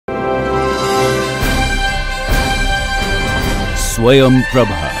Swayam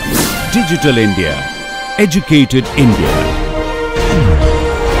Prabha. Digital India. Educated India.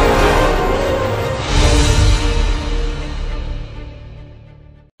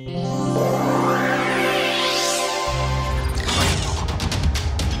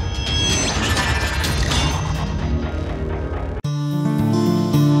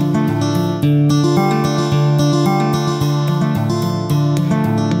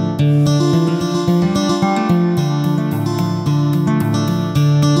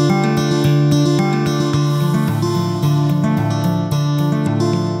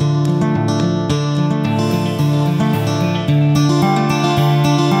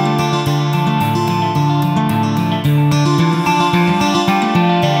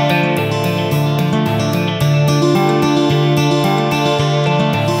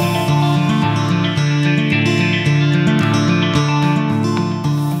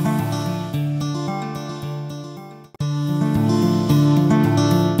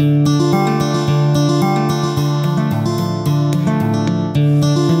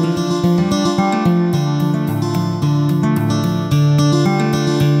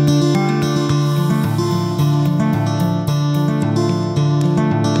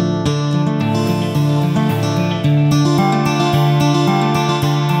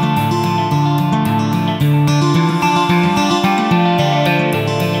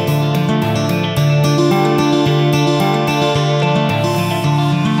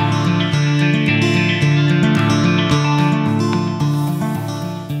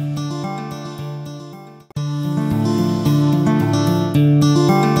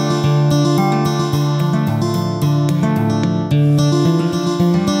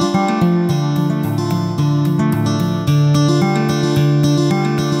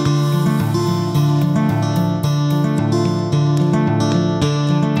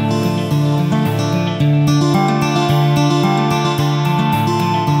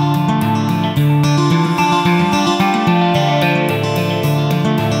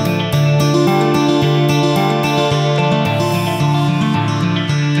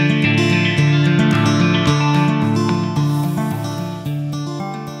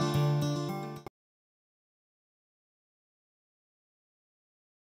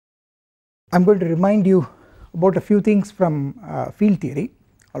 I am going to remind you about a few things from field theory,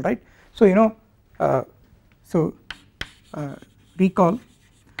 alright. So recall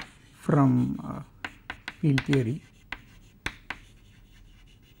from field theory.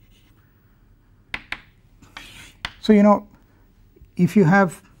 So if you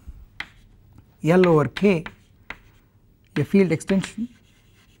have L over K, a field extension,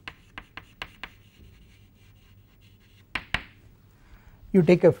 you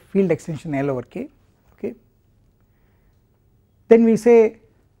take a field extension L over K, okay. Then we say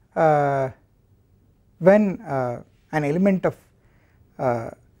when an element of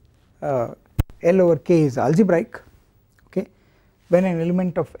L over K is algebraic, okay, when an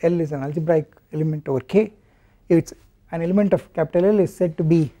element of L is an algebraic element over K, it's an element of capital L is said to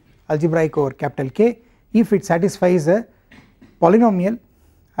be algebraic over capital K if it satisfies a polynomial,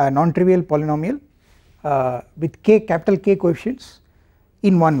 a non-trivial polynomial with K, capital K coefficients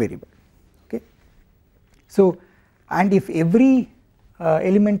in one variable, okay. So and if every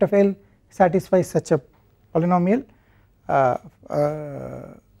element of L satisfies such a polynomial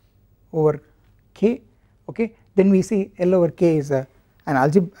over K, okay, then we say L over K is an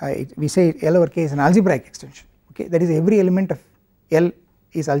algebraic extension, okay, that is every element of L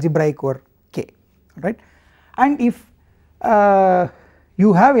is algebraic over K, right. And if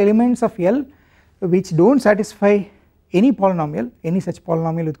you have elements of L which do not satisfy any polynomial, any such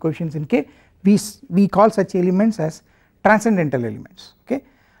polynomial with coefficients in K, we call such elements as transcendental elements, okay.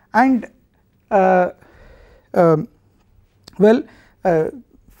 And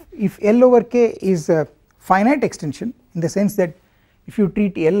if L over K is a finite extension in the sense that if you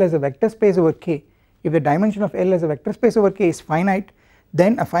treat L as a vector space over K, if the dimension of L as a vector space over K is finite,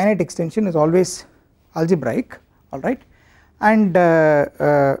 then a finite extension is always algebraic, alright. And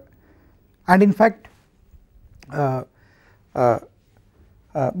in fact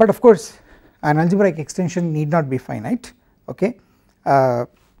but of course an algebraic extension need not be finite, okay.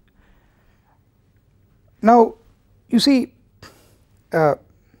 Now you see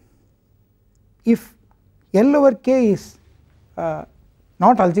if L over K is not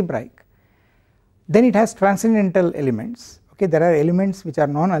algebraic, then it has transcendental elements, okay. There are elements which are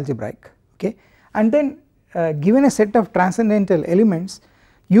non-algebraic, okay, and then given a set of transcendental elements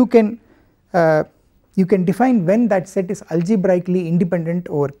you can define when that set is algebraically independent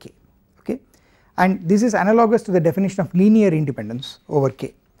over K, okay, and this is analogous to the definition of linear independence over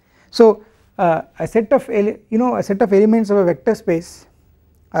K. So a set of a set of elements of a vector space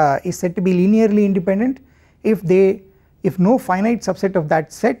is said to be linearly independent if no finite subset of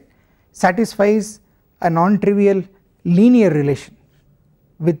that set satisfies a non-trivial linear relation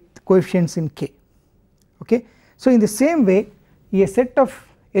with coefficients in k. Okay. So in the same way, a set of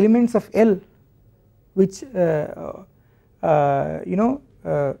elements of L which is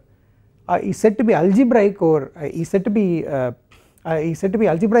said to be algebraic or is said to be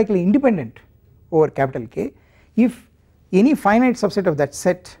algebraically independent over capital K if any finite subset of that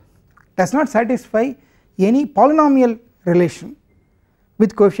set does not satisfy any polynomial relation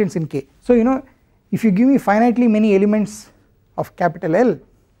with coefficients in K. So if you give me finitely many elements of capital L,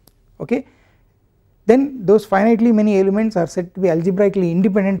 okay, then those finitely many elements are said to be algebraically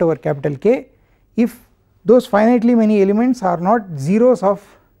independent over capital K if those finitely many elements are not zeros of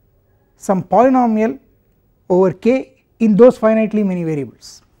some polynomial over K in those finitely many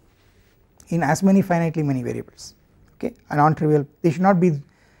variables, in as many finitely many variables, okay, a non-trivial, they should not be,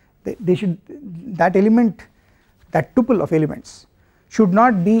 that element, that tuple of elements should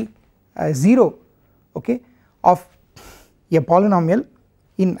not be 0, okay, of a polynomial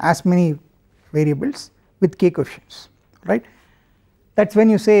in as many variables with K coefficients, right. That is when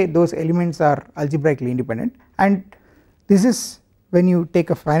you say those elements are algebraically independent, and this is when you take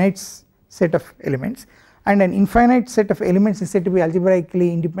a finite set of elements and an infinite set of elements is said to be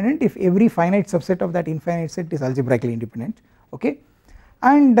algebraically independent if every finite subset of that infinite set is algebraically independent, okay.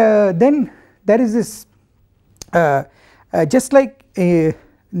 And then there is this just like in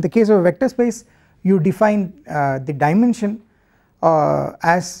the case of a vector space, you define the dimension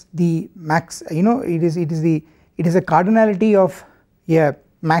as the max, it is a cardinality of a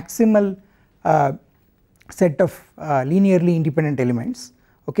maximal set of linearly independent elements,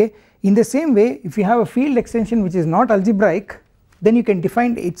 okay. In the same way, if you have a field extension which is not algebraic, then you can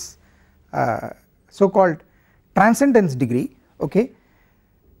define its so called transcendence degree, okay,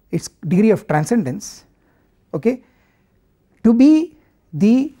 its degree of transcendence, okay, to be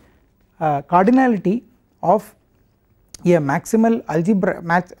the cardinality of a maximal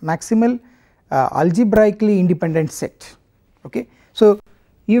algebraically independent set, okay. So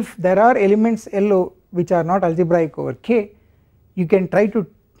if there are elements L which are not algebraic over K, you can try to,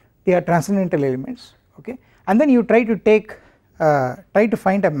 they are transcendental elements, okay, and then you try to take try to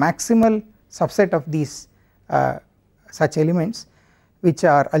find a maximal subset of these such elements which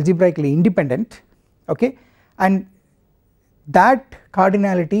are algebraically independent, okay, and that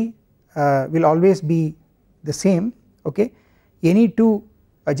cardinality will always be the same, okay. Any two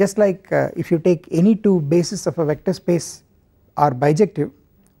just like if you take any two bases of a vector space are bijective,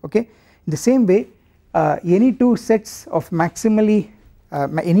 okay. In the same way, any two sets of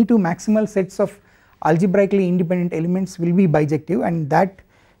any two maximal sets of algebraically independent elements will be bijective, and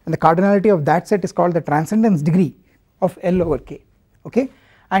the cardinality of that set is called the transcendence degree of L over K, okay.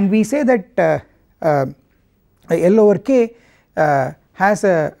 And we say that L over K has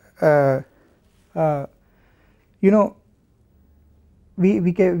a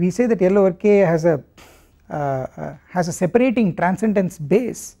we say that L over K has a separating transcendence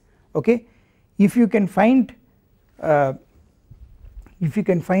base, okay, if you can find it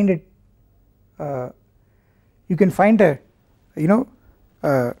you can find a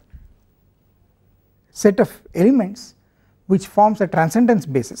set of elements which forms a transcendence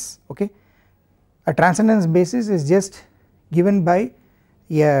basis, okay. A transcendence basis is just given by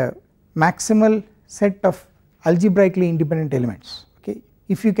a maximal set of algebraically independent elements, okay.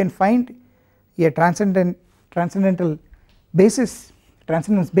 If you can find a transcendental basis,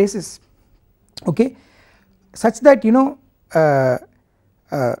 transcendence basis, okay, such that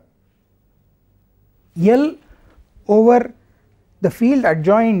L over the field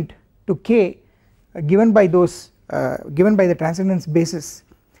adjoint to K given by those given by the transcendence basis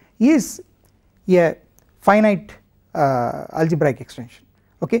is a finite algebraic extension,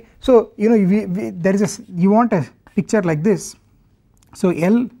 okay. So there is you want a picture like this, so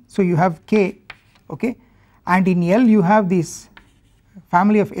L, so you have K, okay, and in L you have this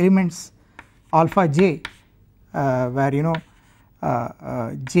family of elements alpha j where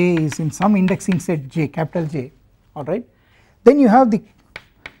j is in some indexing set j, capital J, alright. Then you have the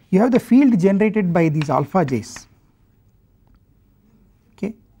field generated by these alpha j's,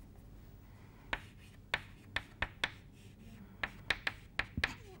 okay.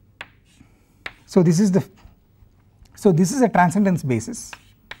 So this is a transcendence basis,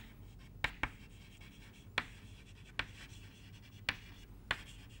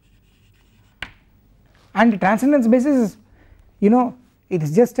 and the transcendence basis is it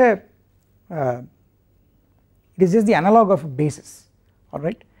is just the analog of a basis,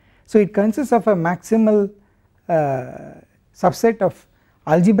 alright. So it consists of a maximal subset of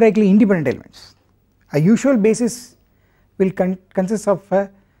algebraically independent elements. A usual basis will consist of a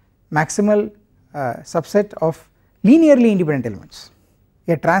maximal subset of linearly independent elements.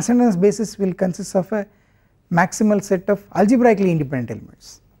 A transcendence basis will consist of a maximal set of algebraically independent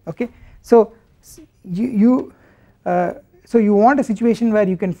elements. Okay, so you want a situation where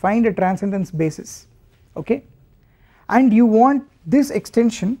you can find a transcendence basis, okay, and you want this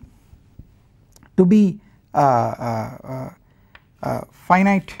extension to be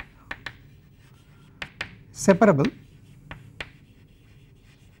finite separable.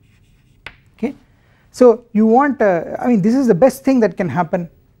 Okay, so you want I mean this is the best thing that can happen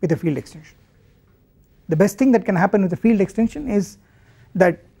with a field extension. The best thing that can happen with a field extension is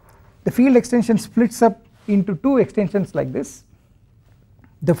that the field extension splits up into two extensions like this.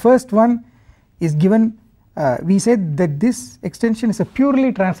 The first one is given, we said that this extension is a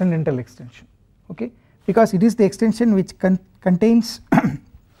purely transcendental extension, okay, because it is the extension which contains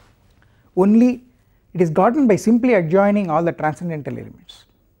only, it is gotten by simply adjoining all the transcendental elements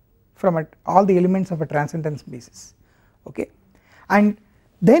from all the elements of a transcendence basis, okay, and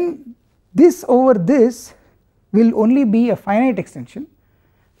then this over this will only be a finite extension.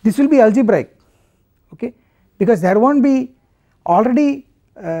 This will be algebraic, okay, because there won't be already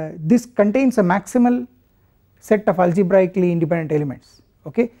this contains a maximal set of algebraically independent elements,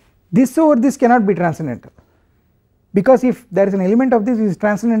 okay. This over this cannot be transcendental, because if there is an element of this which is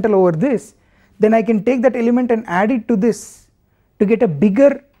transcendental over this, then I can take that element and add it to this to get a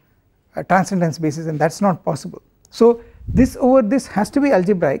bigger transcendence basis, and that is not possible. So this over this has to be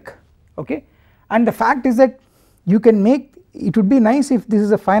algebraic, okay, and the fact is that you can make, it would be nice if this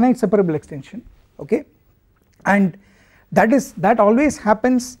is a finite separable extension, okay, and that always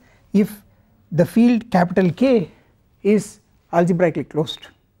happens if the field capital K is algebraically closed,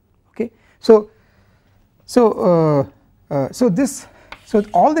 okay. So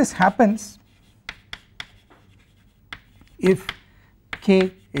all this happens if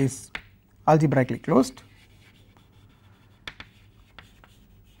K is algebraically closed.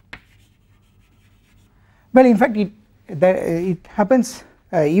 Well, in fact it happens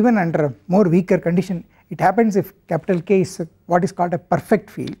even under a more weaker condition. It happens if capital K is what is called a perfect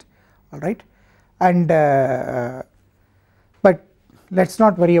field, alright, and but let us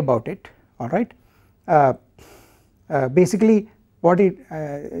not worry about it, alright. Basically what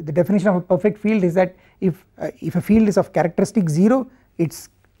the definition of a perfect field is that if a field is of characteristic 0 it is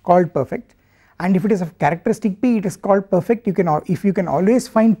called perfect, and if it is of characteristic P it is called perfect if you can always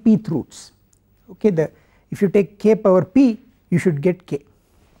find Pth roots, okay. If you take K power P you should get K,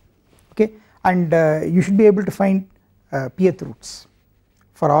 okay, and you should be able to find Pth roots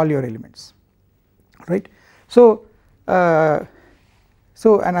for all your elements, right. So an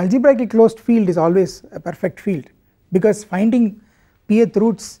algebraically closed field is always a perfect field, because finding Pth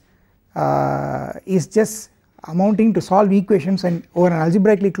roots is just amounting to solve equations, and over an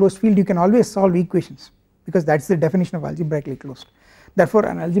algebraically closed field you can always solve equations, because that is the definition of algebraically closed. Therefore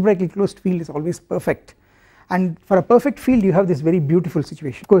an algebraically closed field is always perfect, and for a perfect field you have this very beautiful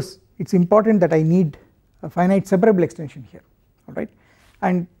situation. Of course it is important that I need a finite separable extension here, alright,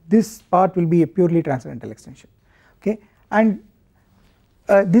 and this part will be a purely transcendental extension, okay, and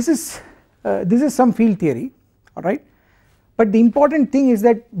this is some field theory, alright, but the important thing is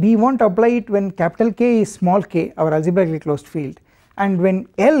that we want to apply it when capital K is small k, our algebraically closed field, and when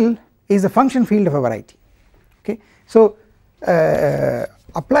L is a function field of a variety, okay. So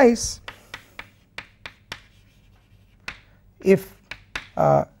applies if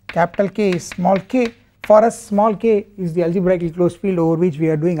capital K is small k. For us small k is the algebraically closed field over which we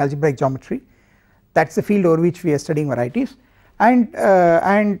are doing algebraic geometry, that is the field over which we are studying varieties, and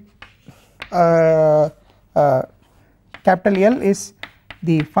capital L is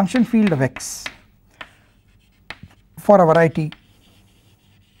the function field of x for a variety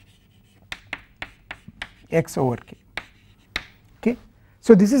x over k, okay.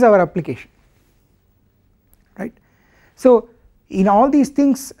 So this is our application, right. So in all these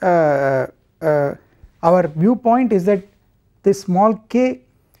things our viewpoint is that this small k,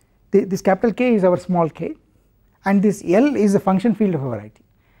 this capital K is our small k, and this L is the function field of a variety,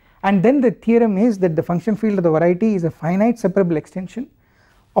 and then the theorem is that the function field of the variety is a finite separable extension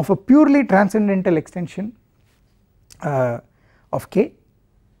of a purely transcendental extension of K,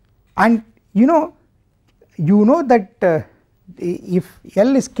 and you know that if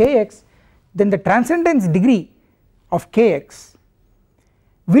L is Kx, then the transcendence degree of Kx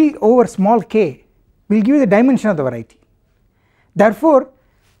will over small k will give you the dimension of the variety. Therefore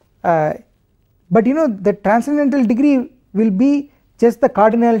but you know the transcendental degree will be just the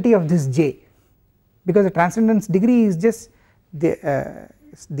cardinality of this j, because the transcendence degree is just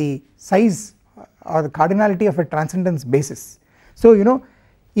the size or the cardinality of a transcendence basis. So you know,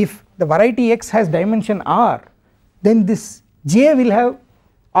 if the variety x has dimension r, then this j will have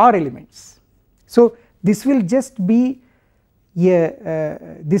r elements. So this will just be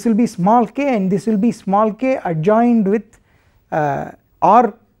this will be small k, and this will be small k adjoined with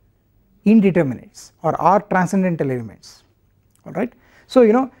r indeterminates or r transcendental elements, alright. So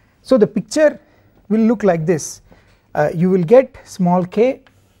you know, so the picture will look like this. You will get small k,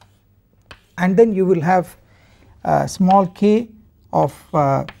 and then you will have small k of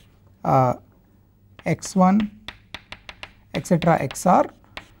x1 etc xr,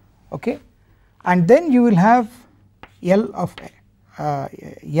 okay, and then you will have L of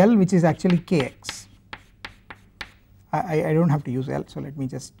L, which is actually kx. I do not have to use L, so let me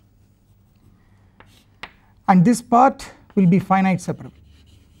just, and this part will be finite separable.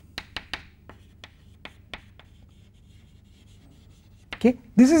 Okay,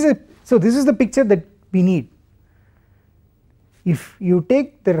 this is the picture that we need. If you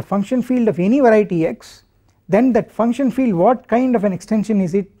take the function field of any variety x, then that function field, what kind of an extension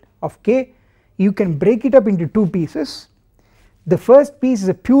is it of k? You can break it up into two pieces. The first piece is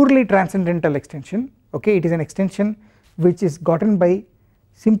a purely transcendental extension, okay, it is an extension which is gotten by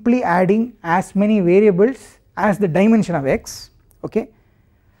simply adding as many variables as the dimension of x, okay.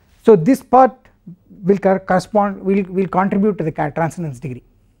 So this part will correspond, will contribute to the transcendence degree.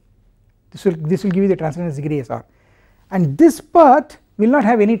 This will give you the transcendence degree as r, and this part will not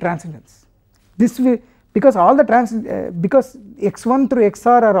have any transcendence. This will, because all the because x1 through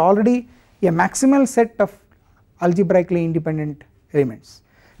xr are already a maximal set of algebraically independent elements.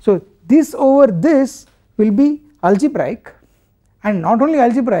 So this over this will be algebraic, and not only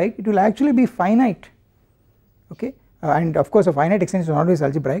algebraic, it will actually be finite, okay, and of course a finite extension is always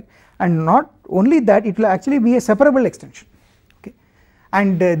algebraic, and not only that, it will actually be a separable extension, okay,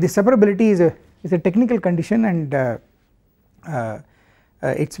 and this separability is a technical condition, and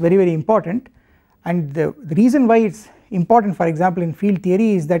it is very important. And the reason why it is important, for example in field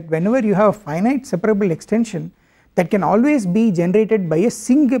theory, is that whenever you have a finite separable extension, that can always be generated by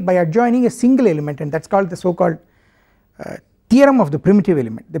adjoining a single element, and that is called the so called theorem of the primitive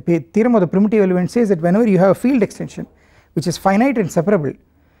element. The theorem of the primitive element says that whenever you have a field extension which is finite and separable,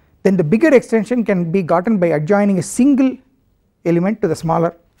 then the bigger extension can be gotten by adjoining a single element to the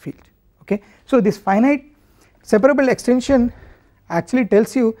smaller field, okay. So this finite separable extension actually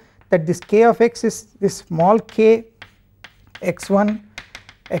tells you that this k of x is this small k x1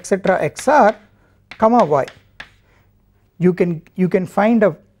 etc xr comma y. You can find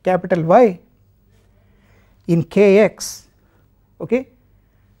a capital Y in kx, okay,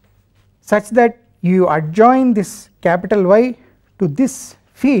 such that you adjoin this capital Y to this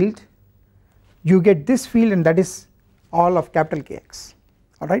field, you get this field, and that is all of capital Kx,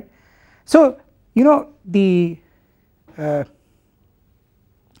 alright. So you know the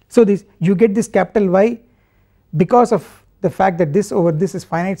so this you get this capital Y because of the fact that this over this is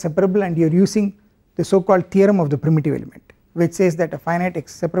finite separable, and you are using the so called theorem of the primitive element, which says that a finite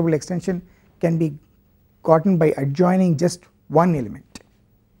separable extension can be gotten by adjoining just one element,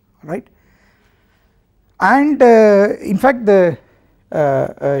 alright. And in fact the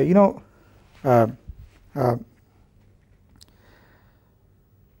you know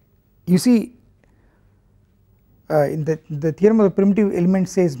you see in the theorem of the primitive element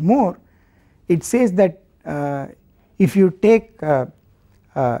says more. It says that if you take a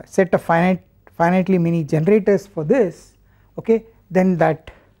set of finitely many generators for this, okay, then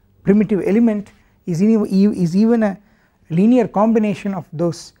that primitive element is even a linear combination of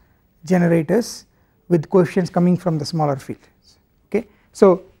those generators with coefficients coming from the smaller field, okay.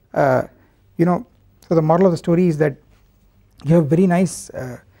 So you know, so the moral of the story is that you have very nice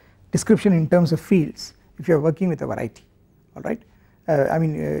description in terms of fields if you are working with a variety, alright. I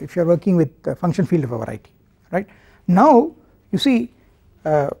mean if you are working with a function field of a variety, right. Now you see,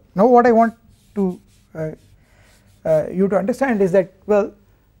 now what I want to you to understand is that, well,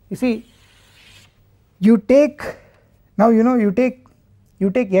 you see, you take, now you know, you take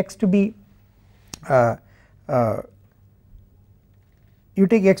x to be you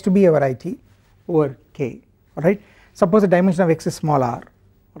take x to be a variety over k, alright. Suppose the dimension of x is small r,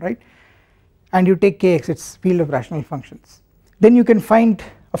 alright, and you take kx, its field of rational functions, then you can find,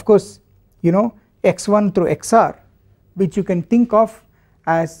 of course, you know, x1 through xr, which you can think of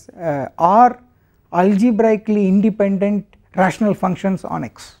as r algebraically independent rational functions on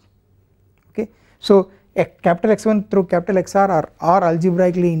x, okay. So capital X1 through capital Xr are r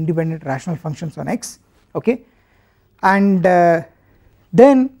algebraically independent rational functions on x, okay, and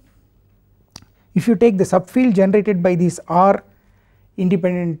then if you take the subfield generated by these R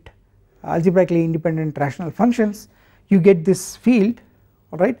independent algebraically independent rational functions, you get this field,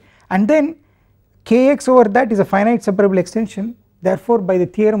 alright, and then kx over that is a finite separable extension. Therefore by the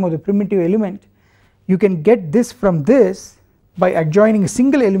theorem of the primitive element you can get this from this by adjoining a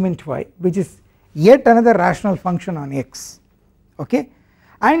single element y, which is yet another rational function on x, okay.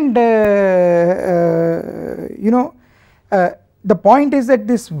 And the point is that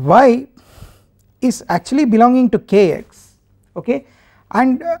this y is actually belonging to kx, okay,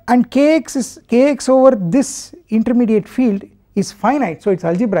 and kx over this intermediate field is finite, so it is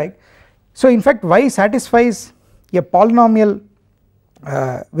algebraic. So in fact y satisfies a polynomial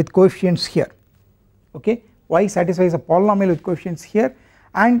with coefficients here, okay, y satisfies a polynomial with coefficients here,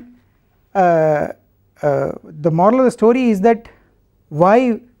 and the moral of the story is that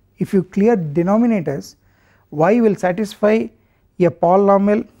y, if you clear denominators, y will satisfy a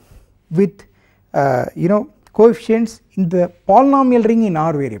polynomial with coefficients in the polynomial ring in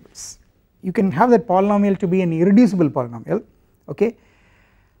R variables. You can have that polynomial to be an irreducible polynomial, okay,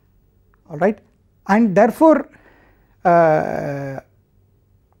 alright, and therefore that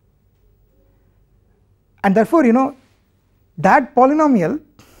polynomial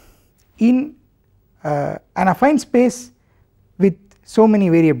in an affine space with so many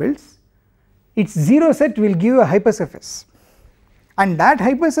variables, its 0 set will give a hypersurface, and that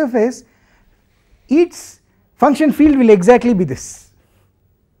hypersurface, its function field will exactly be this,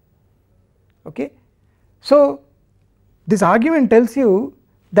 okay. So this argument tells you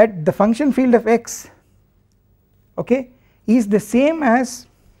that the function field of x, okay, is the same as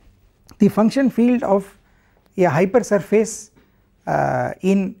the function field of a hypersurface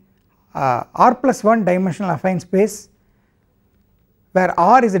in R+1 dimensional affine space where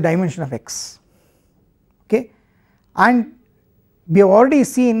R is a dimension of x, okay. And we have already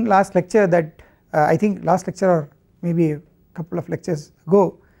seen last lecture that I think last lecture or maybe a couple of lectures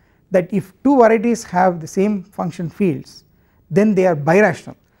ago, that if two varieties have the same function fields then they are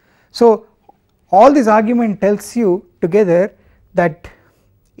birational. So all this argument tells you together that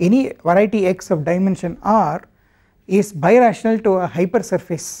any variety x of dimension r is birational to a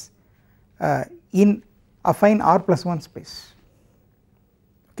hypersurface in affine R+1 space,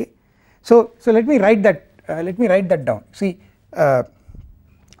 okay. So let me write that down. See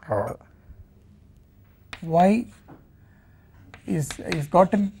y is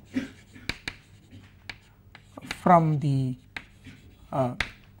gotten from the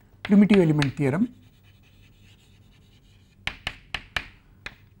primitive element theorem,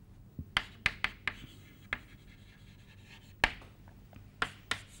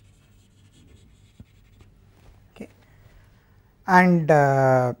 okay, and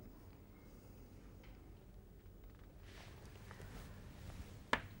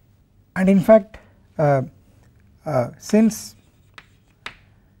in fact since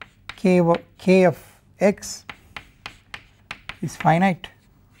k of x is finite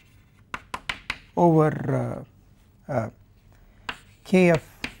over k of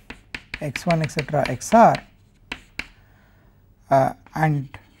x1 etc xr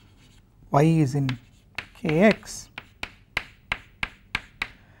and y is in kx,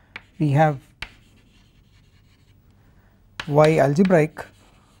 we have y algebraic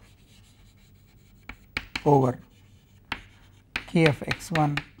over k of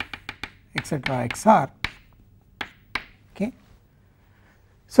x1 etc xr, okay.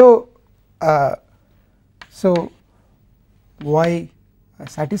 So y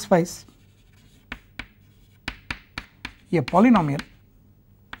satisfies a polynomial,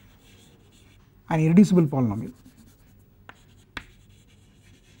 an irreducible polynomial,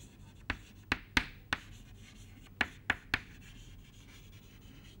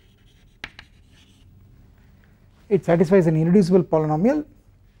 it satisfies an irreducible polynomial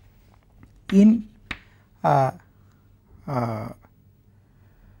in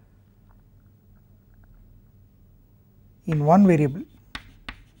one variable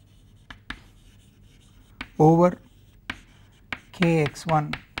over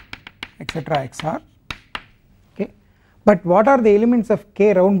kx1 etc xr, okay. But what are the elements of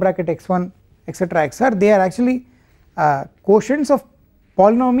k round bracket x1 etc xr? They are actually quotients of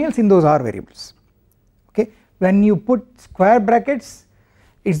polynomials in those r variables, okay. When you put square brackets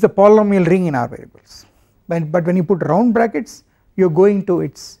it is the polynomial ring in R variables, but when you put round brackets you are going to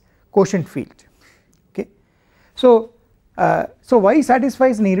its quotient field, okay. So y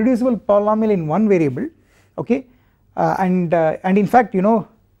satisfies an irreducible polynomial in one variable, okay, and in fact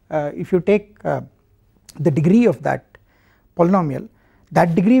if you take the degree of that polynomial,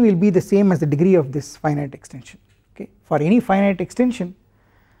 that degree will be the same as the degree of this finite extension, okay. For any finite extension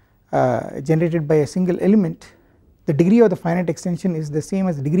generated by a single element, the degree of the finite extension is the same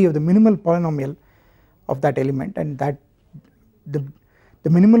as the degree of the minimal polynomial of that element, and that the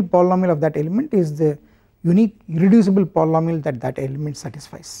minimal polynomial of that element is the unique irreducible polynomial that that element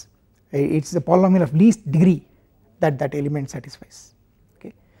satisfies. It is the polynomial of least degree that that element satisfies.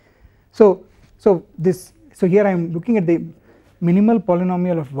 Okay. So here I am looking at the minimal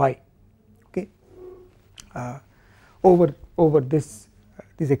polynomial of y, okay, over this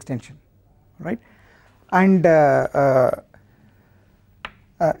extension, right, and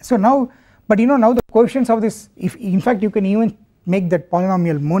so now, but now the coefficients of this, if in fact you can even make that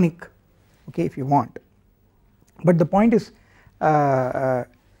polynomial monic, okay, if you want, but the point is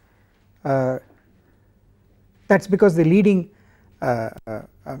that's because the leading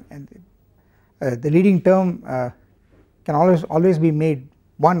term can always be made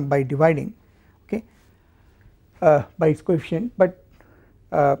 1 by dividing, okay, by its coefficient, but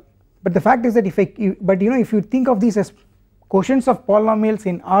the fact is that if you think of these as quotients of polynomials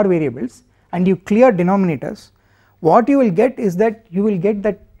in R variables and you clear denominators, what you will get is that you will get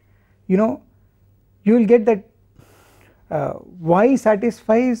that y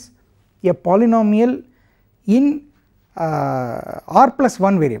satisfies a polynomial in R plus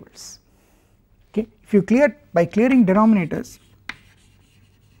 1 variables, okay. If you clear by clearing denominators,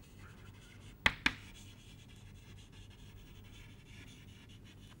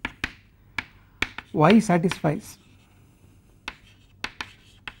 y satisfies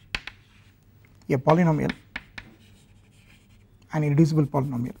a polynomial, an irreducible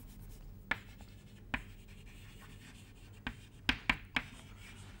polynomial,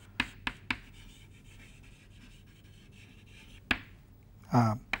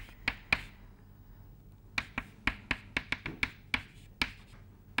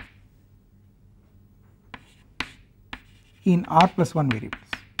 in R plus 1 variables.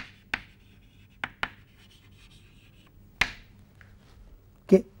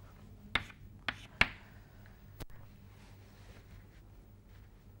 Okay.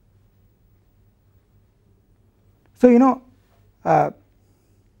 So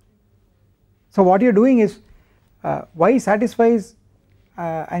so what you are doing is y satisfies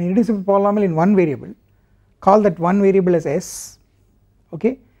an irreducible polynomial in one variable, call that one variable as S,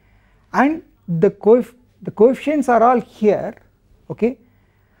 okay, and the coefficients are all here, okay,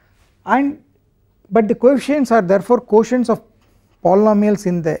 and but the coefficients are therefore quotients of polynomials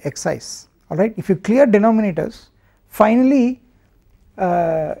in the exercise, alright. If you clear denominators, finally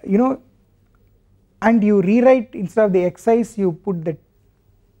and you rewrite, instead of the exercise you put the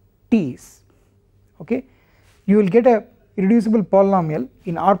t's, okay, you will get a irreducible polynomial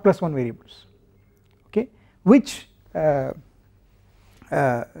in R plus 1 variables, okay, which the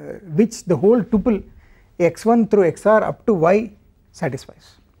whole tuple x1 through xr up to y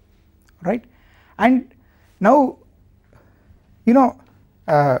satisfies, right. And now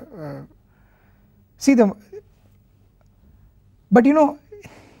see but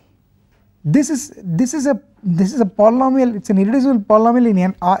this is a polynomial, it is an irreducible polynomial in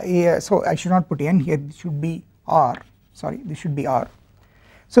n, so I should not put n here, it should be R, sorry, this should be R.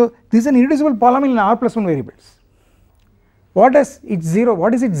 So this is an irreducible polynomial in R plus 1 variables. What is its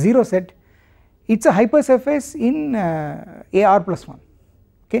 0 set? It is a hypersurface in AR plus 1,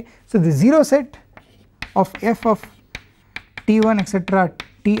 okay. So the 0 set of f of t1 etc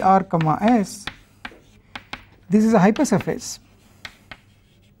tr comma s, this is a hypersurface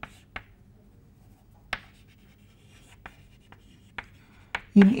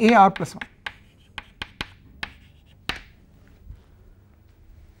in AR plus 1.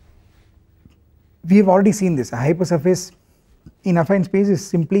 We have already seen this, a hypersurface in affine space is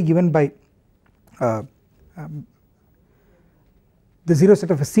simply given by the 0 set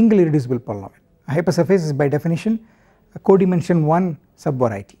of a single irreducible polynomial. A hypersurface is by definition a codimension 1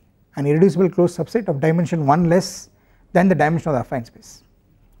 subvariety, an irreducible closed subset of dimension 1 less than the dimension of the affine space,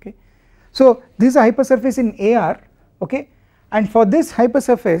 okay. So this is a hypersurface in AR, okay, and for this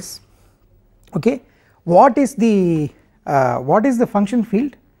hypersurface, okay, what is the function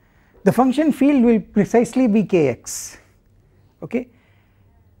field? The function field will precisely be kx, okay.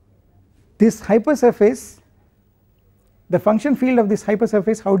 This hypersurface, the function field of this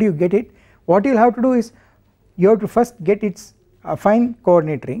hypersurface, how do you get it? What you will have to do is you have to first get its affine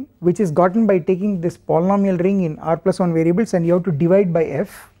coordinate ring, which is gotten by taking this polynomial ring in R plus 1 variables, and you have to divide by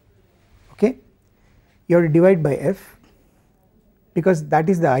f, okay, you have to divide by f because that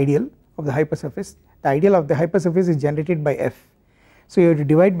is the ideal of the hypersurface. The ideal of the hypersurface is generated by f, so you have to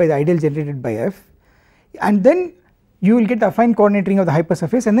divide by the ideal generated by f, and then you will get the affine coordinate ring of the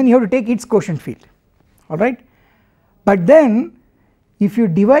hypersurface, and then you have to take its quotient field, alright. But then if you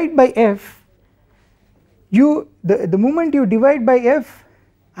divide by f, the moment you divide by f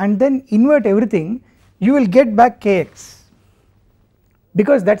and then invert everything, you will get back kx,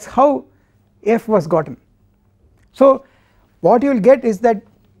 because that is how f was gotten. So what you will get is that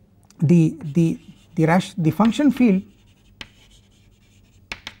the function field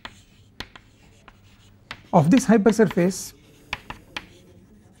of this hypersurface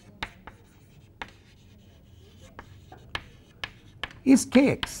is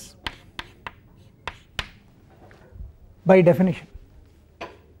kx by definition.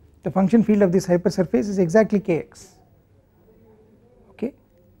 The function field of this hypersurface is exactly kx, okay,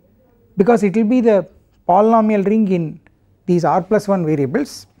 because it will be the polynomial ring in these r+1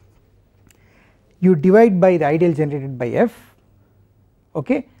 variables. You divide by the ideal generated by f,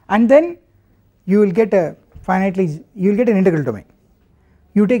 okay, and then you will get a finitely, you will get an integral domain,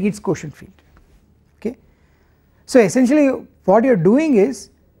 you take its quotient field, okay. So essentially what you are doing is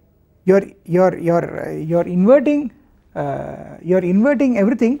you're inverting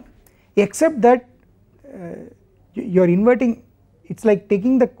everything, except that you are inverting, it is like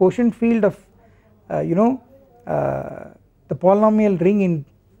taking the quotient field of the polynomial ring in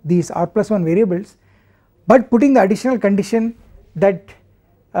these r+1 variables, but putting the additional condition that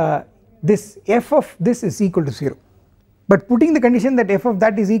this f of this is equal to 0, but putting the condition that f of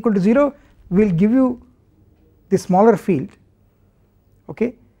that is equal to 0 will give you the smaller field,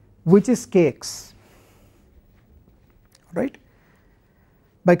 okay, which is kx, right,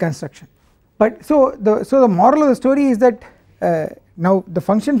 by construction. But so the moral of the story is that now the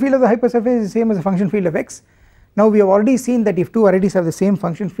function field of the hypersurface is the same as the function field of x. Now we have already seen that if two varieties have the same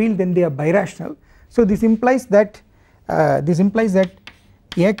function field, then they are birational. So this implies that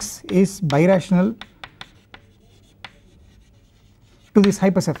x is birational to this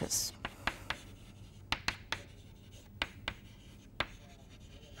hypersurface.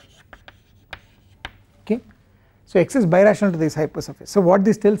 Okay, so x is birational to this hypersurface. So what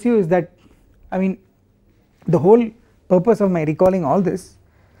this tells you is that, I mean, the whole purpose of my recalling all this,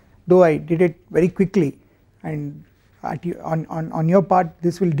 though I did it very quickly, and on your part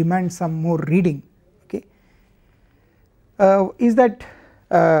this will demand some more reading, okay, is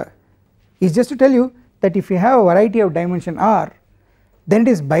just to tell you that if you have a variety of dimension r, then it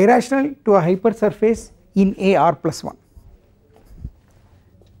is birational to a hypersurface in a r+1.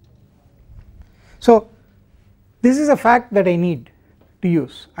 So this is a fact that I need to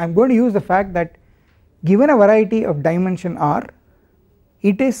use. I am going to use the fact that given a variety of dimension r,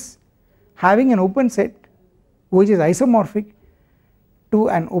 it is having an open set which is isomorphic to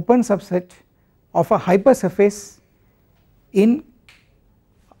an open subset of a hypersurface in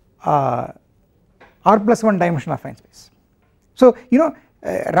r+1 dimensional affine space. So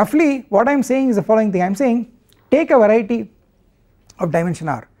roughly what I am saying is the following thing. I am saying take a variety of dimension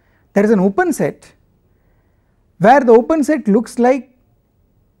r, there is an open set where the open set looks like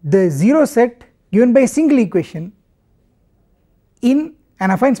the 0 set given by a single equation in an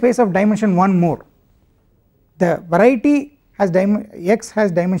affine space of dimension 1 more. The variety has x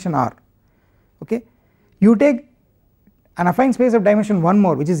has dimension r, okay, you take an affine space of dimension 1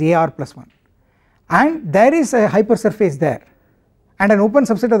 more, which is ar+1, and there is a hypersurface there and an open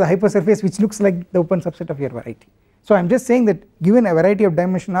subset of the hypersurface which looks like the open subset of your variety. So I am just saying that given a variety of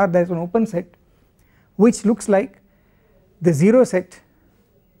dimension r, there is an open set which looks like the 0 set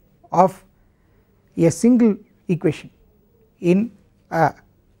of a single equation in a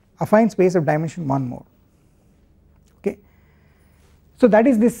affine space of dimension 1 more. Okay, so that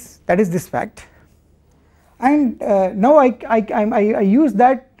is this fact, and now I use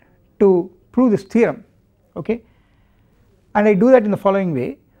that to prove this theorem, okay, and I do that in the following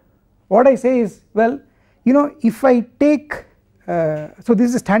way. What I say is, well, if I take so this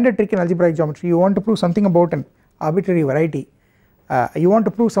is a standard trick in algebraic geometry. You want to prove something about an arbitrary variety, you want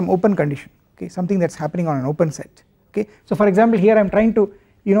to prove some open condition, okay, something that is happening on an open set, okay. So for example here I am trying to,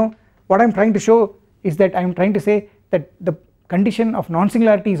 what I am trying to show is that I am trying to say that the condition of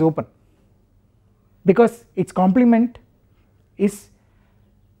non-singularity is open because its complement is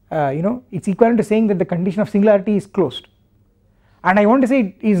it's equivalent to saying that the condition of singularity is closed, and I want to say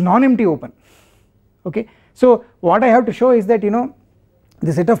it is non-empty open, okay. So what I have to show is that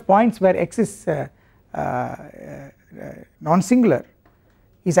the set of points where x is non-singular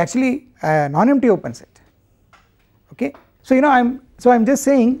is actually a non-empty open set, okay. So I am just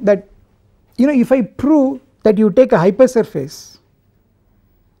saying that if I prove that you take a hypersurface,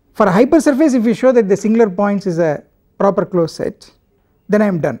 for a hypersurface if you show that the singular points is a proper closed set, then I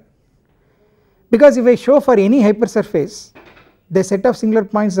am done, because if I show for any hypersurface the set of singular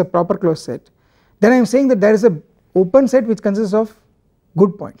points is a proper closed set, then I am saying that there is a open set which consists of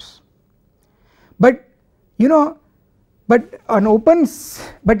good points, but you know, but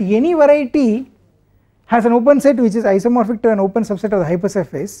any variety has an open set which is isomorphic to an open subset of the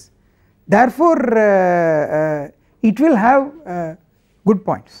hypersurface, therefore it will have good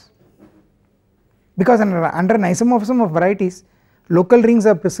points, because under an isomorphism of varieties local rings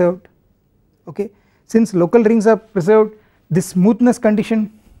are preserved. Okay, since local rings are preserved, this smoothness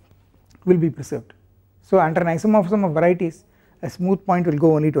condition will be preserved. So under an isomorphism of varieties a smooth point will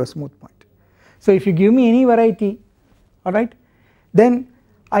go only to a smooth point. So if you give me any variety, alright, then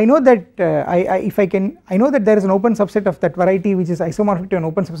I know that I know that there is an open subset of that variety which is isomorphic to an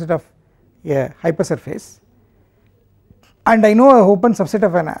open subset of a hypersurface, and I know a open subset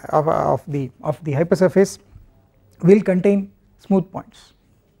of the hypersurface will contain smooth points.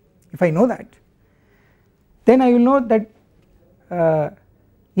 If I know that, then I will know that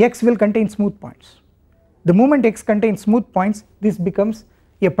X will contain smooth points. The moment X contains smooth points, this becomes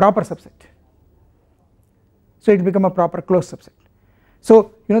a proper subset, so it becomes a proper closed subset.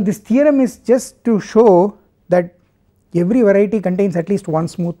 So you know, this theorem is just to show that every variety contains at least one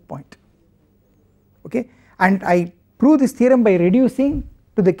smooth point. Okay, and I prove this theorem by reducing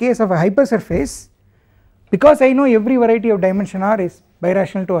to the case of a hypersurface, because I know every variety of dimension R is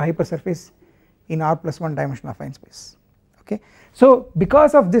birational to a hypersurface in R+1 dimension affine space. Okay, so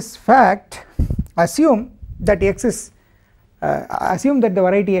because of this fact, assume that X is assume that the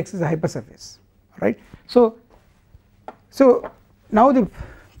variety X is a hypersurface, right. So now the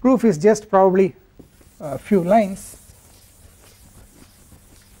proof is just probably a few lines.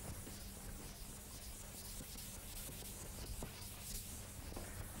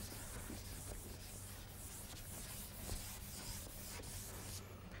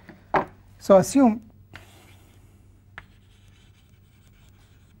 So assume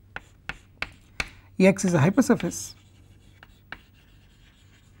X is a hypersurface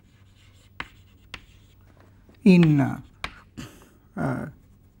in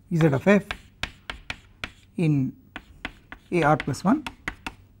Z of f in AR+1.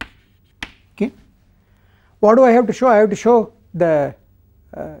 Okay, what do I have to show? I have to show the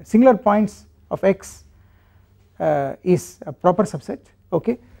singular points of X is a proper subset.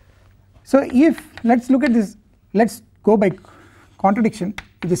 Okay, so if let's look at this, let's go by contradiction.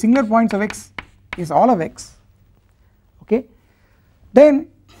 If the singular points of X is all of X, okay, then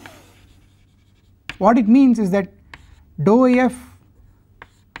what it means is that dou f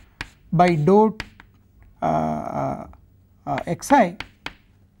by dou xi,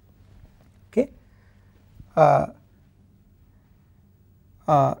 okay,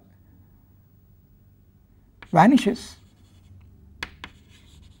 vanishes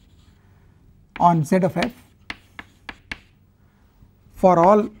on Z of f for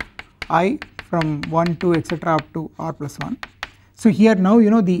all I from 1 to etc up to R+1. So here now you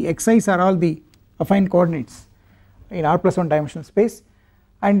know the xi's are all the affine coordinates in R+1 dimensional space,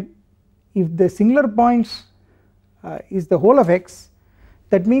 and if the singular points is the whole of X,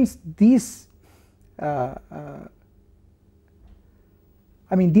 that means these I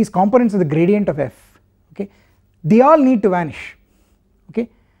mean these components of the gradient of f, okay, they all need to vanish. Okay,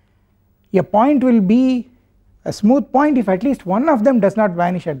 a point will be a smooth point if at least one of them does not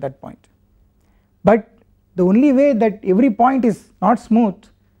vanish at that point, but the only way that every point is not smooth,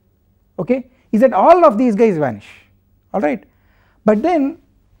 okay, is that all of these guys vanish, alright. But then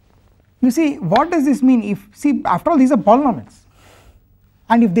you see, what does this mean? If, see, after all these are polynomials,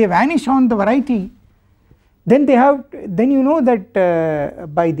 and if they vanish on the variety, then they have, then you know that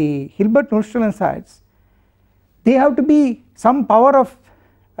by the Hilbert-Nordström sets they have to be some power of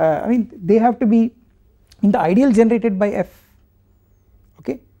I mean they have to be in the ideal generated by f.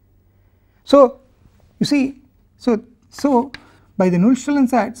 Okay, so you see, so by the Nordström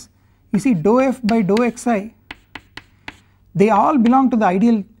sets you see dou f by dou xi, they all belong to the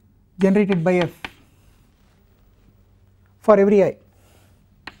ideal generated by f for every I.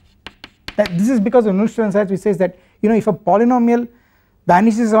 This is because of Nordström sets, which says that you know if a polynomial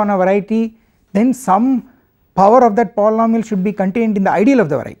vanishes on a variety, then some power of that polynomial should be contained in the ideal of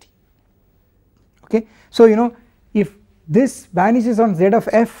the variety. Okay, so you know if this vanishes on Z of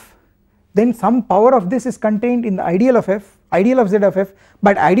f, then some power of this is contained in the ideal of f, ideal of Z of f,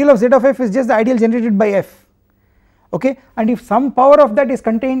 but ideal of Z of f is just the ideal generated by f. Okay, and if some power of that is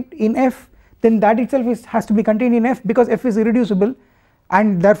contained in f, then that itself has to be contained in f, because f is irreducible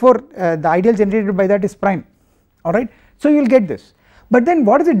and therefore the ideal generated by that is prime, alright. So you will get this, but then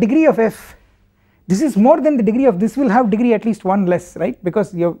what is the degree of f? This is more than the degree of, this will have degree at least 1 less, right,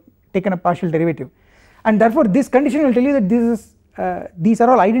 because you have taken a partial derivative, and therefore this condition will tell you that this is these are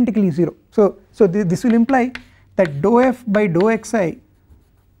all identically 0. So this will imply that dou f by dou xi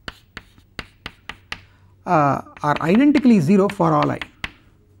are identically 0 for all I,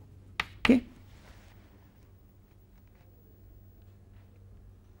 okay.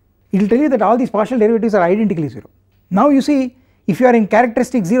 It will tell you that all these partial derivatives are identically 0. Now you see, if you are in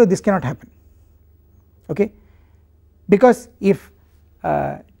characteristic 0, this cannot happen, okay, because if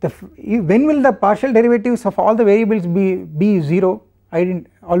when will the partial derivatives of all the variables be 0,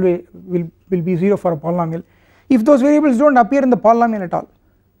 always will be 0 for a polynomial, if those variables do not appear in the polynomial at all,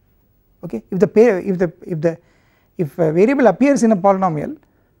 okay. If a variable appears in a polynomial,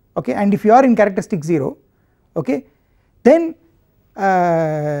 okay, and if you are in characteristic 0, okay, then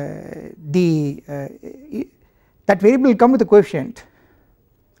that variable will come with a coefficient,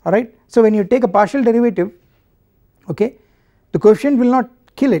 alright. So when you take a partial derivative, okay, the coefficient will not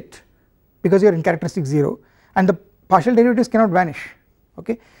kill it because you are in characteristic 0 and the partial derivatives cannot vanish,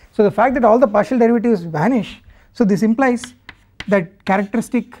 okay. So the fact that all the partial derivatives vanish, so this implies that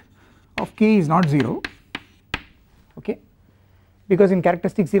characteristic of k is not 0, okay, because in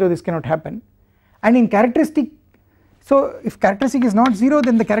characteristic 0 this cannot happen, and in characteristic, so if characteristic is not 0,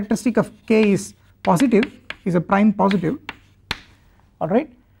 then the characteristic of k is positive, is a prime positive,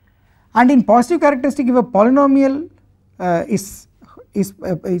 alright, and in positive characteristic, if a polynomial is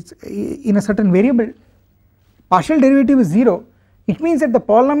in a certain variable, partial derivative is 0, it means that the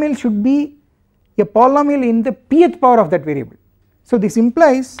polynomial should be a polynomial in the pth power of that variable. So this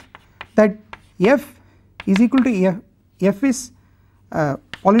implies that f is equal to f is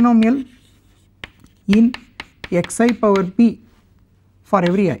polynomial in xi power p for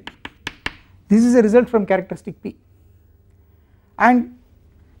every I. This is a result from characteristic p, and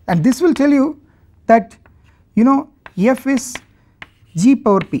this will tell you that f is g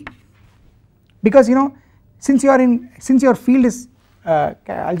power p, because since your field is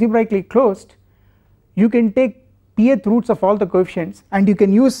algebraically closed, you can take pth roots of all the coefficients and you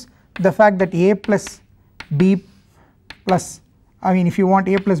can use the fact that a plus b plus, I mean if you want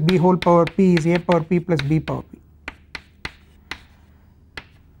a plus b whole power p is a power p plus b power p,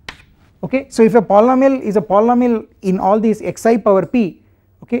 okay. So if a polynomial is a polynomial in all these xi power p,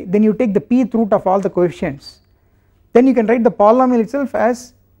 okay, then you take the pth root of all the coefficients, then you can write the polynomial itself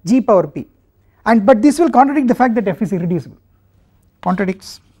as g power p, and but this will contradict the fact that f is irreducible,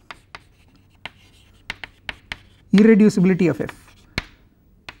 contradicts irreducibility of f.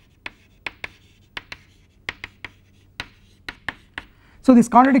 So this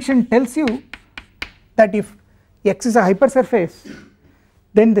contradiction tells you that if x is a hypersurface,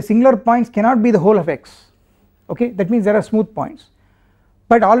 then the singular points cannot be the whole of x, okay, that means there are smooth points,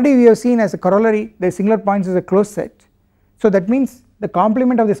 but already we have seen as a corollary the singular points is a closed set, so that means the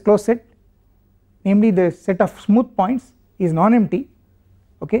complement of this closed set, namely the set of smooth points, is non-empty,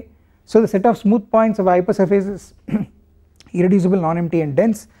 okay. So the set of smooth points of a hypersurface is irreducible, non-empty and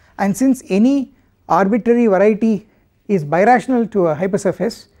dense, and since any arbitrary variety is birational to a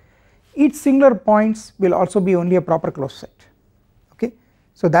hypersurface, its singular points will also be only a proper closed set, okay.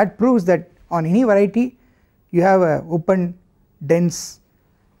 So that proves that on any variety you have a open, dense,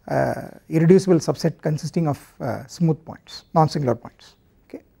 irreducible subset consisting of smooth points, non-singular points,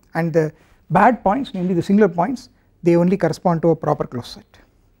 okay, and the bad points, namely the singular points, they only correspond to a proper closed set,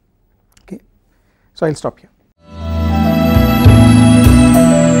 okay. So I will stop here.